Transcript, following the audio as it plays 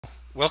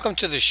Welcome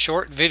to this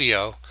short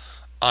video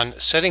on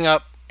setting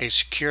up a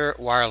secure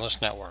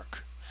wireless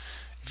network.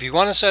 If you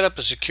want to set up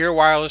a secure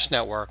wireless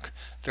network,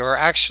 there are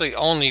actually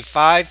only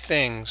 5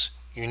 things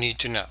you need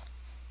to know.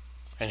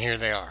 And here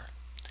they are.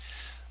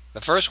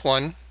 The first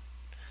one,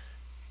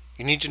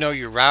 you need to know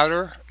your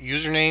router,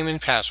 username,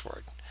 and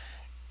password.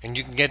 And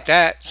you can get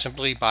that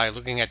simply by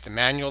looking at the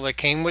manual that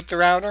came with the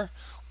router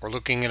or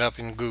looking it up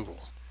in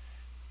Google.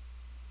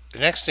 The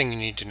next thing you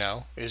need to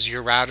know is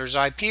your router's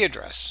IP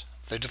address,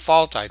 the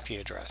default IP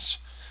address.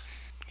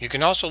 You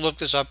can also look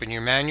this up in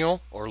your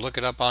manual or look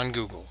it up on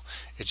Google.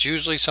 It's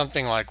usually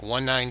something like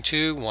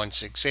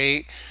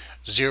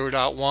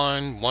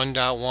 192.168.0.1, 1.1,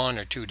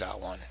 or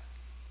 2.1.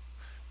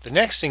 The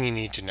next thing you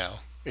need to know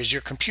is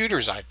your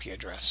computer's IP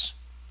address.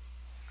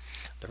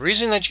 The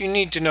reason that you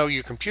need to know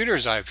your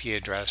computer's IP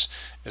address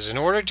is in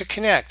order to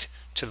connect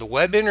to the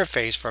web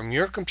interface from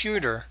your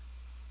computer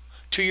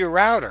to your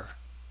router.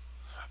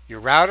 Your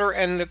router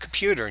and the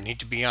computer need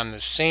to be on the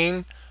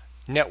same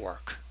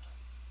network.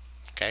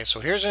 Okay, so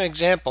here's an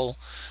example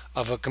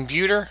of a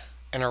computer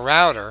and a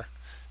router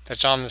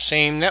that's on the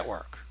same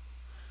network.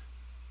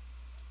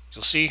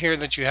 You'll see here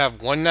that you have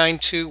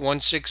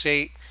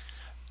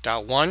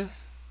 192.168.1,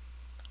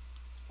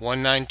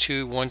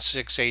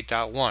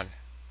 192.168.1.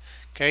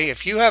 Okay,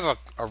 if you have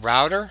a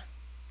router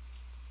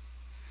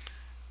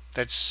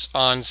that's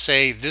on,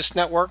 say, this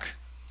network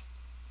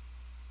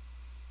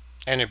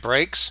and it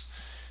breaks,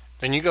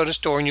 then you go to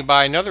store and you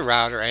buy another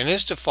router and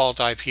its default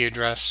IP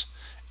address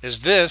is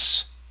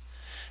this.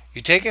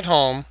 You take it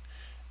home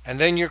and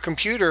then your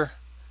computer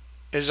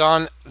is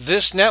on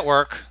this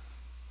network.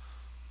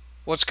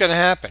 What's going to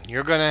happen?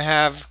 You're going to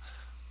have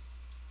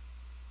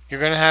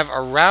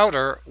a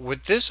router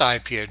with this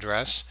IP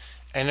address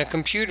and a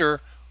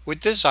computer with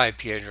this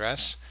IP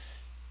address.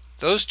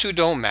 Those two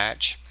don't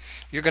match.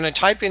 You're going to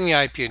type in the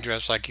IP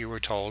address like you were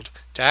told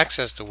to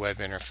access the web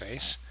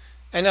interface,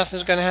 and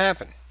nothing's going to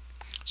happen.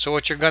 So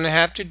what you're going to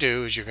have to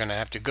do is you're going to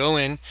have to go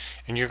in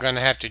and you're going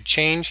to have to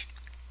change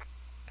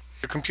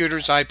your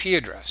computer's IP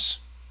address.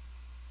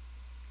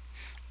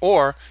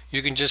 Or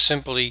you can just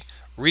simply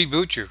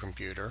reboot your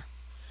computer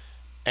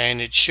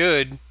and it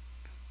should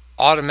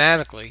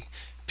automatically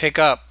pick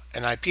up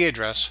an IP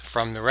address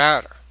from the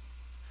router.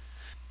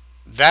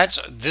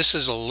 This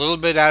is a little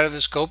bit out of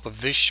the scope of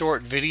this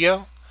short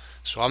video,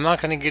 so I'm not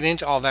going to get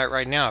into all that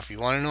right now. If you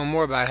want to know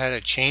more about how to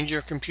change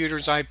your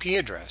computer's IP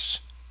address,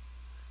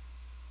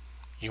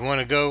 you want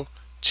to go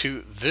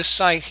to this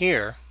site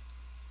here,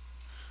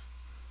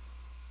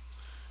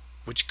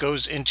 which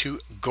goes into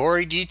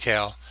gory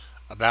detail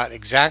about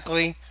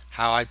exactly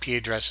how IP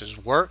addresses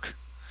work,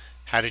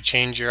 how to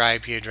change your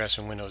IP address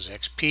in Windows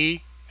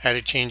XP, how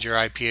to change your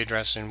IP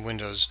address in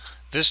Windows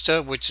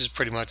Vista, which is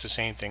pretty much the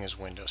same thing as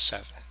Windows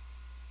 7.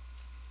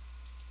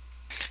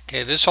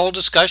 Okay, this whole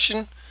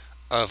discussion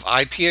of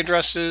IP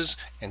addresses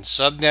and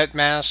subnet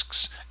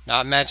masks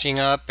not matching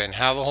up and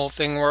how the whole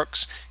thing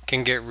works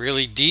can get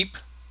really deep.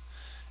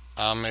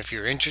 If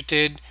you're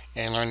interested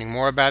in learning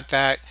more about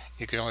that,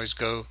 you can always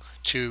go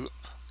to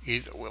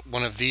either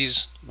one of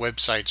these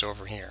websites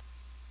over here.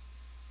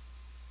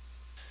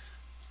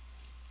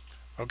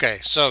 Okay,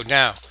 so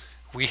now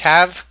we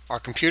have our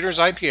computer's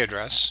IP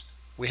address,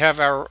 we have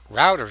our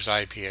router's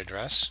IP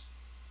address,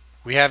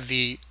 we have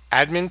the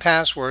admin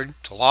password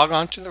to log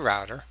on to the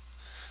router,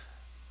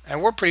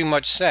 and we're pretty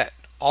much set.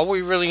 All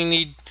we really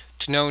need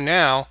to know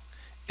now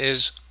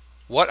is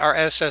what our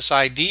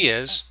SSID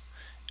is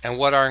and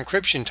what our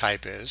encryption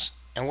type is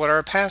and what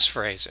our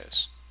passphrase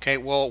is. Okay,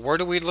 well, where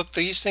do we look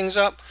these things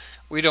up?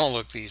 We don't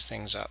look these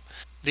things up.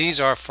 These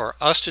are for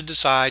us to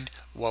decide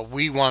what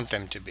we want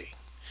them to be.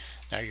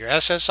 Now, your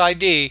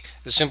SSID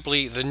is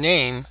simply the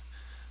name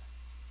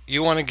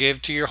you want to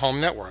give to your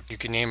home network. You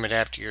can name it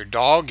after your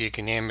dog, you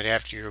can name it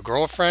after your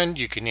girlfriend,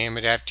 you can name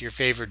it after your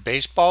favorite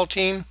baseball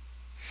team.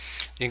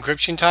 The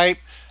encryption type,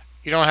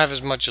 you don't have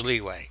as much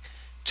leeway.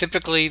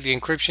 Typically, the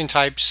encryption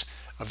types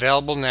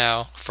available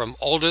now from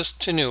oldest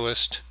to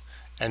newest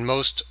and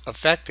most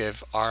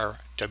effective are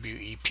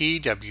WEP,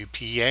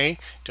 WPA,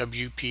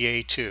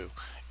 WPA2.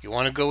 You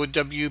want to go with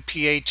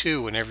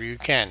WPA2 whenever you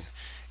can.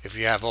 If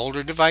you have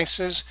older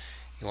devices,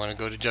 you want to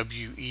go to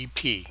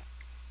WEP.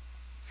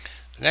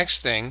 The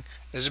next thing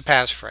is a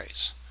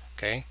passphrase.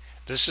 Okay,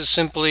 this is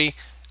simply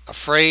a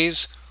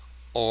phrase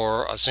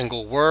or a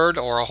single word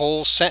or a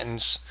whole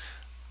sentence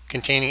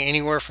containing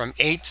anywhere from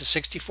 8 to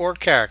 64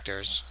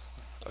 characters,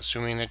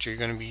 assuming that you're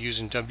going to be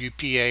using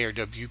WPA or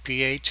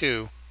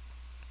WPA2,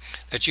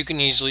 that you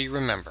can easily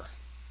remember.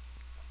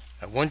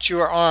 And once you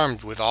are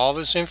armed with all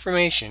this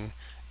information,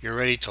 you're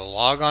ready to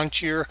log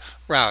onto your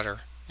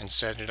router and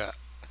set it up.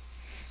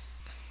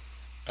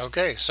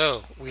 Okay,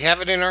 so we have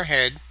it in our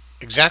head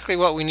exactly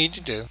what we need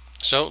to do,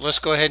 so let's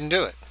go ahead and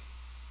do it.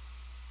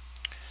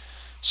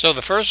 So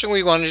the first thing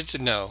we wanted to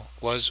know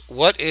was,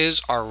 what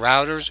is our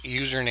router's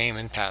username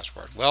and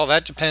password? Well,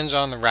 that depends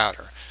on the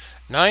router.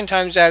 9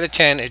 times out of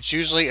 10, it's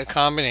usually a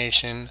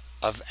combination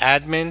of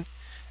admin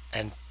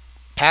and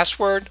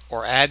password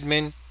or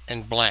admin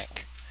and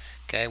blank.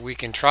 Okay, we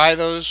can try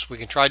those. We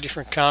can try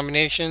different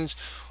combinations,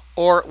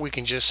 or we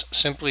can just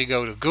simply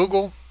go to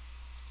Google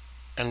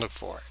and look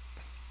for it.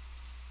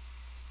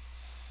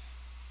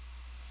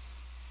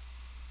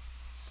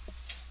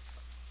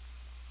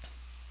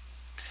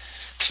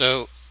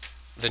 So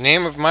the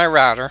name of my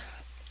router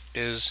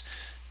is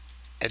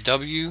a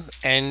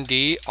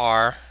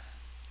WNDR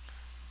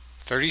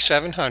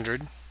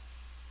 3700,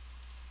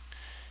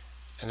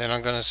 and then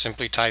I'm going to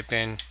simply type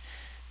in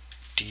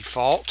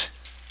default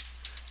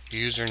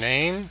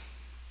username,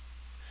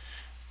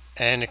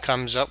 and it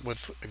comes up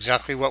with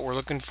exactly what we're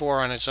looking for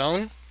on its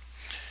own.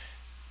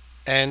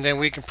 And then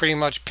we can pretty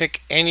much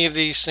pick any of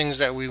these things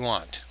that we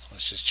want.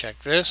 Let's just check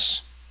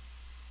this.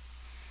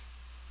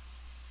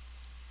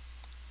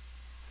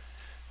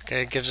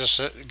 Okay, it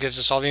gives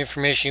us all the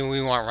information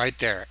we want right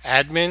there.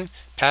 Admin,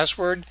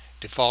 password,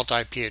 default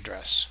IP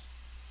address.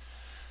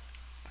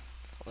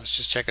 Let's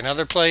just check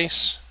another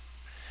place.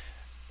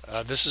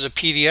 This is a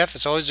PDF.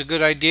 It's always a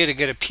good idea to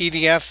get a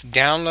PDF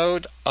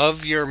download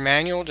of your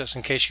manual just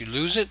in case you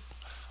lose it,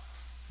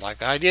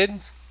 like I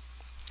did.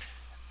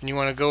 And you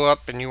want to go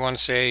up and you want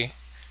to say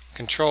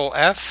Control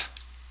F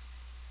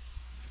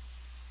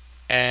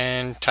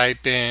and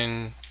type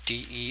in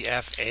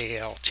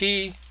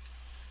DEFALT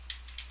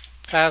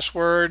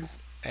password,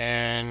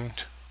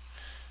 and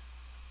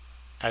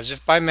as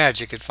if by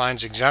magic it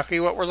finds exactly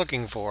what we're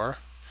looking for,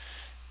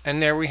 and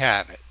there we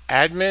have it.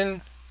 Admin,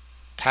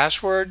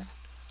 password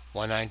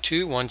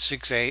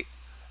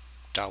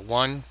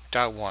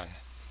 192.168.1.1.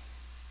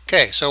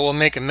 Okay, so we'll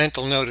make a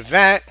mental note of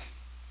that,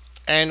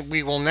 and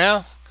we will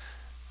now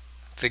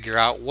figure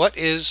out what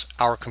is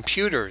our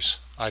computer's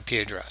IP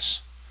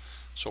address.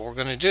 So what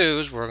we're going to do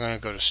is we're going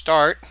to go to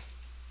Start,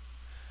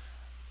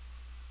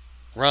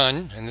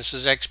 Run, and this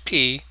is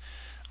XP.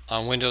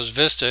 On Windows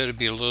Vista it'll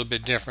be a little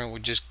bit different. We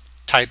just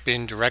type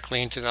in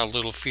directly into that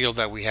little field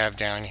that we have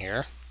down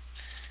here.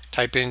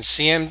 Type in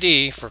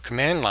CMD for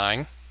command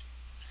line,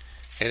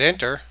 hit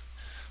enter,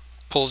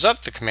 pulls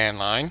up the command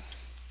line,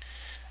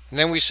 and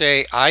then we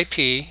say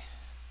IP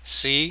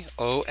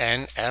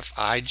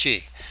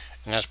CONFIG,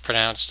 and that's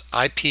pronounced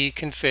IP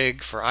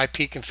config for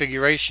IP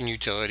configuration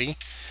utility.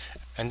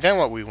 And then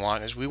what we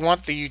want is we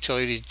want the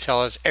utility to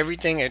tell us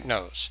everything it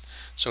knows.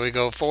 So we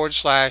go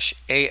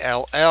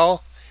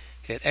 /ALL,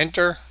 hit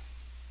enter,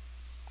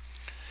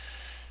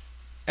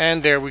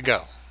 and there we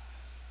go.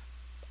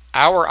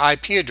 Our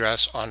IP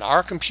address on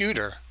our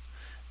computer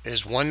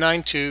is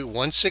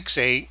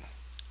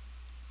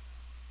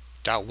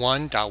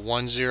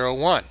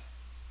 192.168.1.101,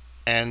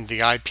 and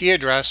the IP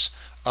address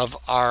of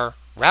our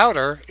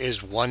router is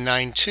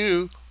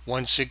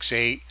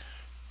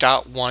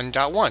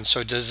 192.168.1.1.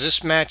 So does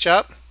this match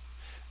up?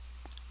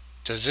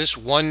 Does this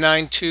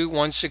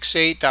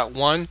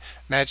 192.168.1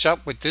 match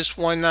up with this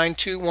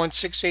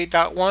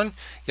 192.168.1?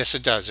 Yes,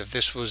 it does. If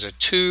this was a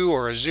 2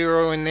 or a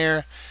 0 in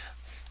there,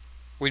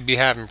 we'd be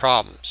having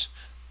problems.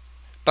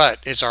 But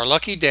it's our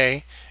lucky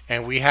day,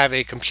 and we have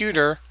a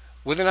computer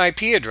with an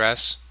IP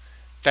address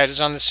that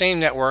is on the same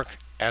network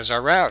as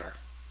our router.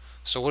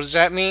 So what does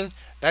that mean?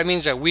 That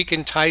means that we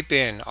can type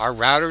in our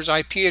router's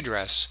IP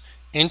address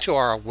into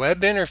our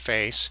web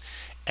interface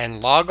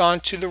and log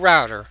on to the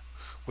router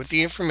with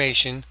the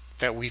information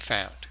that we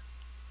found.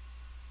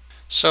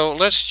 So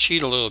let's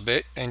cheat a little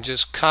bit and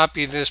just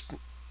copy this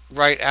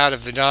right out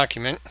of the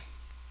document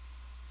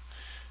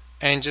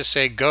and just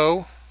say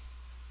go,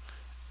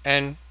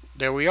 and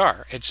there we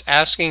are. It's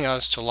asking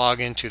us to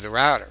log into the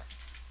router.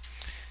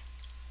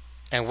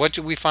 And what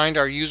do we find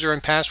our user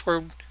and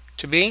password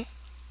to be?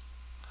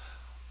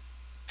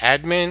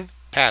 Admin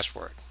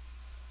password.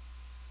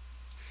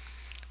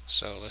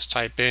 So let's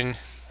type in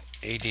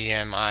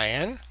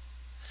ADMIN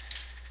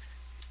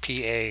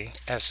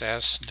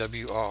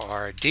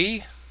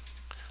PASSWORD,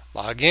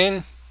 log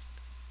in,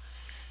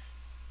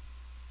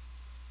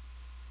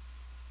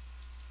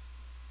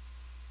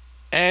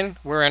 and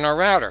we're in our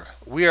router.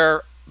 We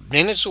are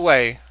minutes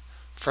away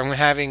from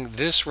having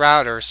this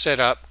router set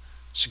up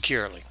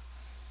securely.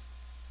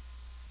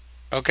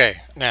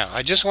 Okay, now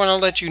I just want to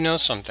let you know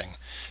something.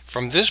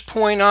 From this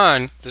point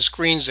on, the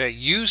screens that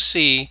you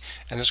see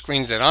and the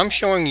screens that I'm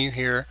showing you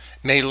here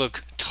may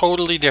look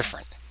totally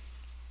different.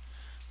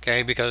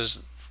 Okay,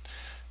 because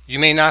you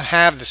may not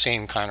have the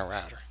same kind of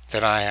router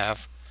that I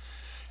have.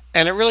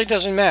 And it really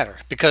doesn't matter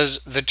because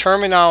the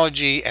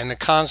terminology and the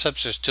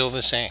concepts are still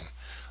the same.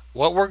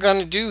 What we're going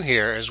to do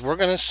here is we're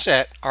going to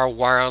set our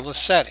wireless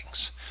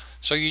settings.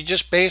 So you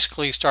just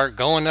basically start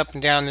going up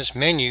and down this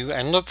menu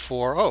and look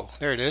for, oh,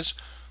 there it is,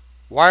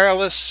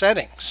 wireless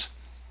settings.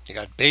 You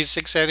got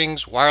basic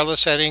settings,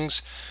 wireless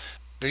settings.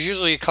 There's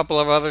usually a couple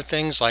of other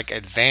things like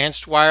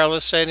advanced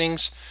wireless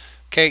settings.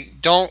 Okay, you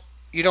don't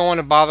want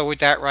to bother with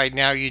that right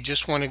now. You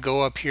just want to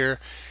go up here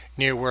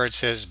near where it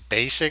says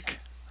basic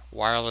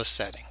wireless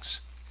settings.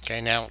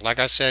 Okay, now like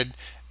I said,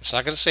 it's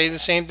not going to say the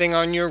same thing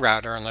on your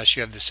router unless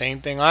you have the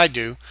same thing I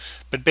do,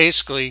 but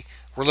basically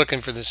we're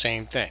looking for the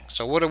same thing.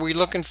 So what are we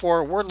looking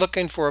for? We're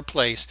looking for a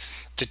place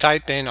to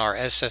type in our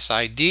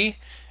SSID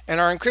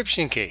and our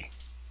encryption key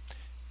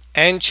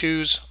and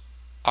choose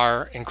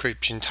our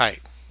encryption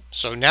type.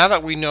 So now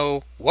that we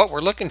know what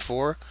we're looking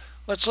for,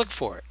 let's look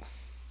for it.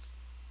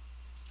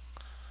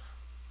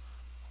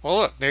 Well,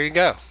 look, there you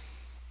go.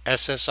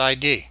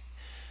 SSID,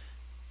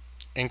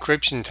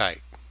 encryption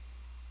type.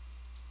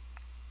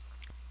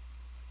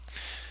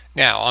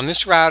 Now, on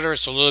this router,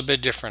 it's a little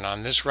bit different.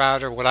 On this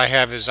router, what I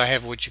have is I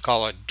have what you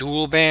call a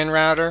dual band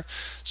router.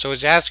 So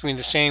it's asking me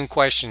the same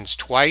questions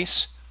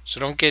twice. So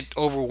don't get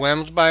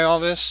overwhelmed by all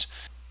this.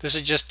 This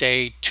is just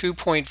a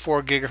 2.4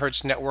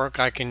 gigahertz network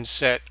I can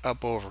set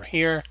up over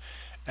here,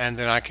 and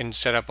then I can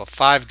set up a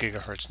 5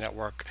 gigahertz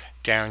network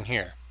down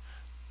here.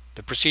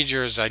 The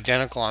procedure is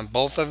identical on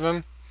both of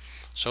them.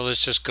 So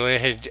let's just go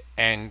ahead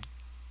and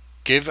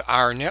give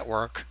our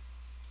network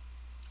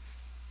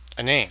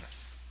a name.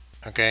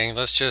 Okay,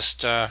 let's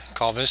just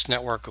call this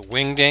network a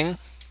wingding.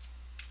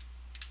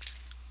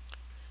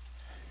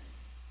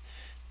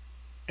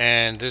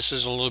 And this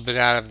is a little bit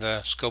out of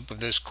the scope of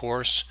this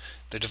course.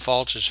 The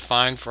default is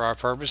fine for our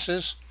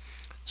purposes.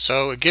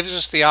 So it gives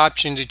us the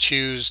option to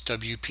choose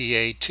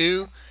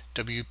WPA2,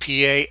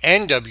 WPA,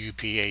 and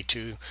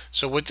WPA2.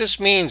 So what this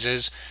means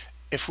is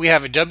if we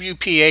have a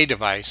WPA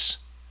device,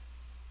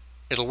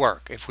 it'll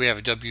work. If we have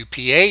a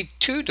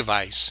WPA2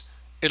 device,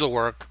 it'll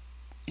work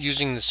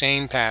using the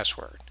same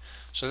password.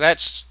 So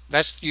that's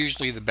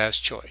usually the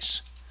best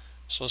choice.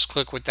 So let's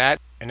click with that.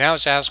 And now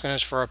it's asking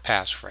us for a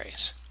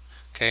passphrase.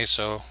 Okay,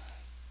 so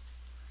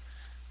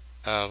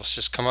let's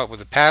just come up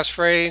with a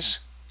passphrase.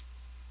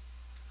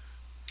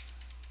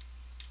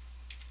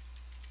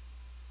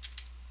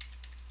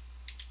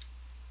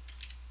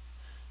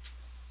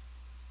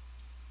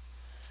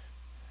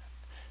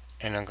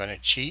 And I'm going to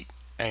cheat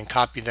and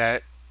copy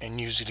that and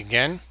use it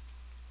again.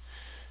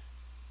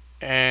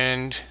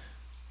 And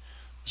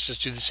let's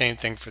just do the same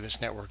thing for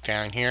this network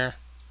down here,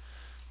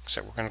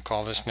 except we're going to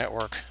call this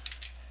network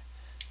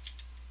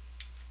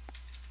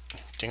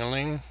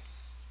Dingaling.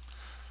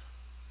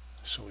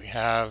 So we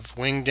have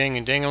wing, ding,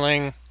 and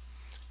dingaling,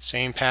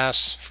 same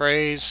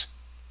passphrase.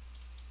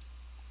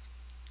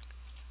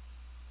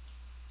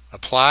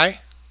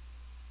 Apply.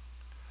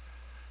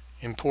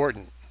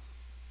 Important.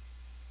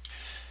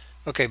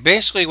 Okay,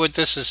 basically what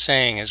this is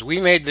saying is we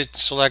made the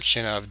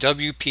selection of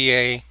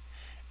WPA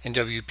and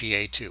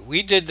WPA2.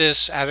 We did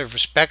this out of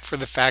respect for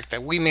the fact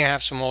that we may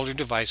have some older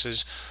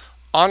devices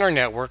on our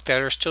network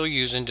that are still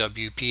using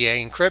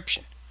WPA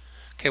encryption.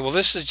 Okay, well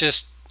this is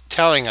just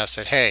telling us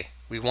that, hey,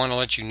 we want to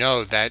let you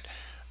know that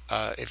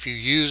if you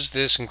use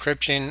this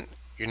encryption,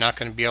 you're not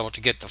going to be able to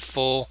get the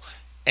full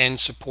end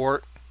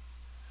support,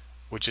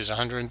 which is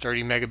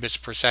 130 megabits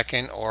per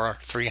second or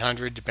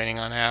 300 depending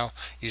on how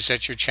you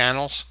set your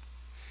channels.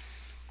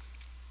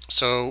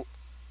 So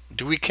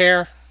do we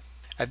care?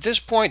 At this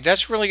point,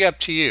 that's really up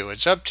to you.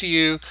 It's up to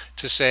you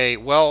to say,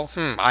 well,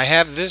 I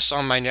have this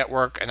on my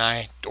network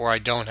or I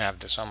don't have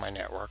this on my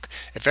network.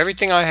 If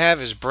everything I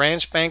have is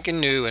brand spanking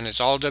new and it's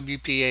all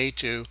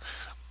WPA2,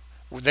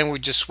 then we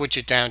just switch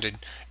it down to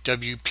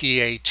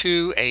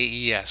WPA2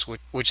 AES,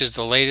 which is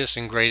the latest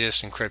and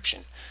greatest encryption.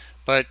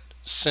 But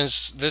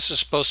since this is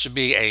supposed to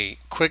be a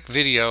quick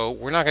video,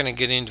 we're not going to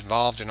get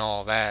involved in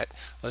all that.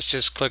 Let's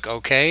just click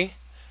OK.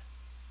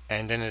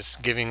 And then it's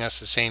giving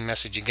us the same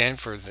message again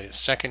for the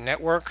second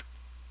network.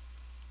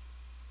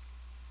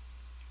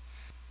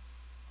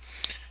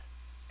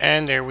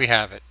 And there we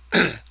have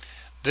it.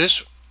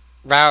 This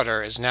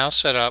router is now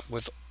set up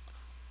with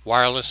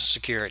wireless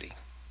security.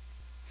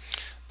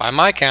 By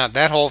my count,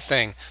 that whole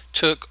thing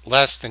took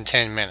less than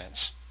 10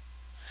 minutes.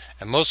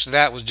 And most of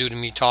that was due to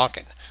me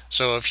talking.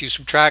 So if you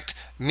subtract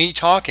me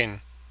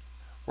talking,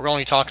 we're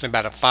only talking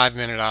about a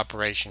 5-minute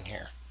operation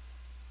here.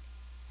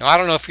 Now, I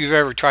don't know if you've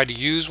ever tried to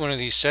use one of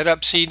these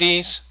setup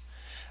CDs,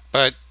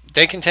 but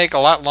they can take a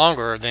lot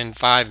longer than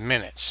 5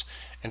 minutes.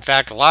 In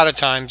fact, a lot of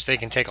times they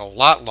can take a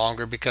lot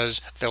longer because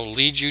they'll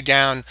lead you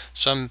down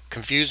some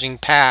confusing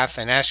path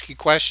and ask you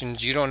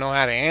questions you don't know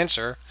how to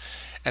answer.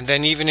 And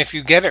then even if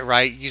you get it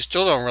right, you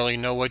still don't really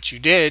know what you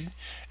did.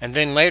 And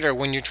then later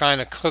when you're trying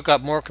to hook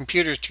up more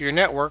computers to your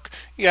network,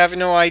 you have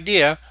no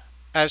idea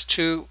as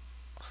to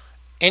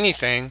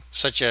anything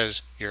such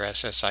as your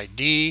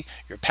SSID,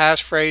 your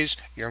passphrase,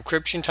 your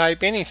encryption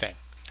type, anything.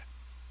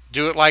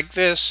 Do it like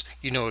this,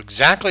 you know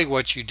exactly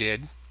what you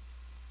did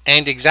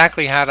and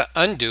exactly how to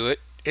undo it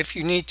if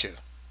you need to.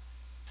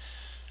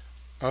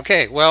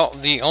 Okay, well,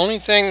 the only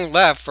thing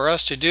left for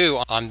us to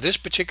do on this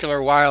particular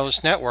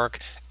wireless network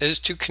is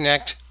to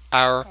connect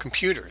our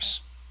computers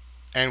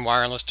and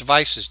wireless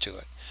devices to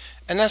it.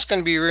 And that's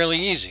going to be really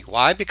easy.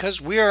 Why? Because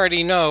we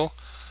already know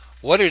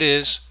what it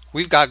is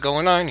we've got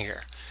going on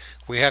here.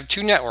 We have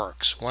two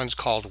networks. One's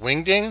called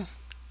Wingding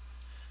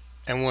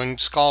and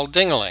one's called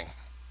Dingaling.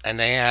 And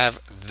they have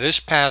this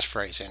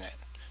passphrase in it.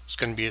 It's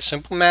going to be a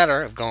simple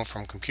matter of going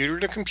from computer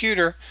to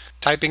computer,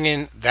 typing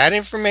in that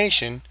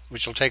information,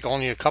 which will take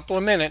only a couple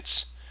of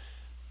minutes,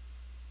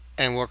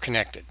 and we're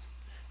connected.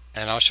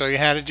 And I'll show you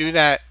how to do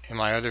that in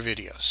my other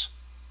videos.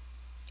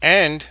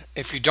 And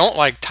if you don't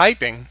like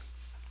typing,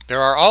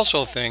 there are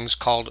also things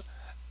called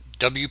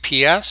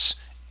WPS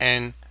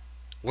and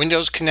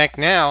Windows Connect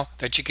Now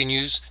that you can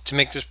use to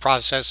make this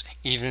process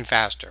even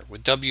faster.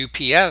 With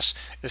WPS,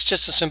 it's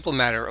just a simple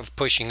matter of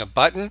pushing a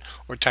button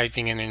or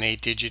typing in an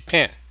 8-digit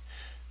PIN.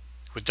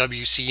 With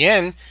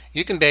WCN,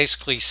 you can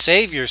basically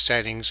save your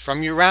settings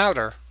from your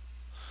router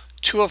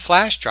to a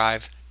flash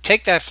drive,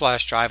 take that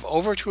flash drive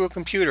over to a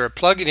computer,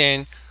 plug it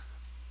in,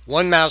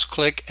 one mouse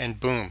click, and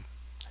boom,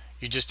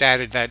 you just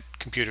added that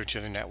computer to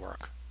the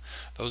network.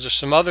 Those are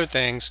some other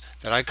things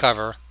that I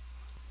cover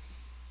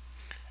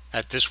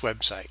at this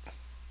website.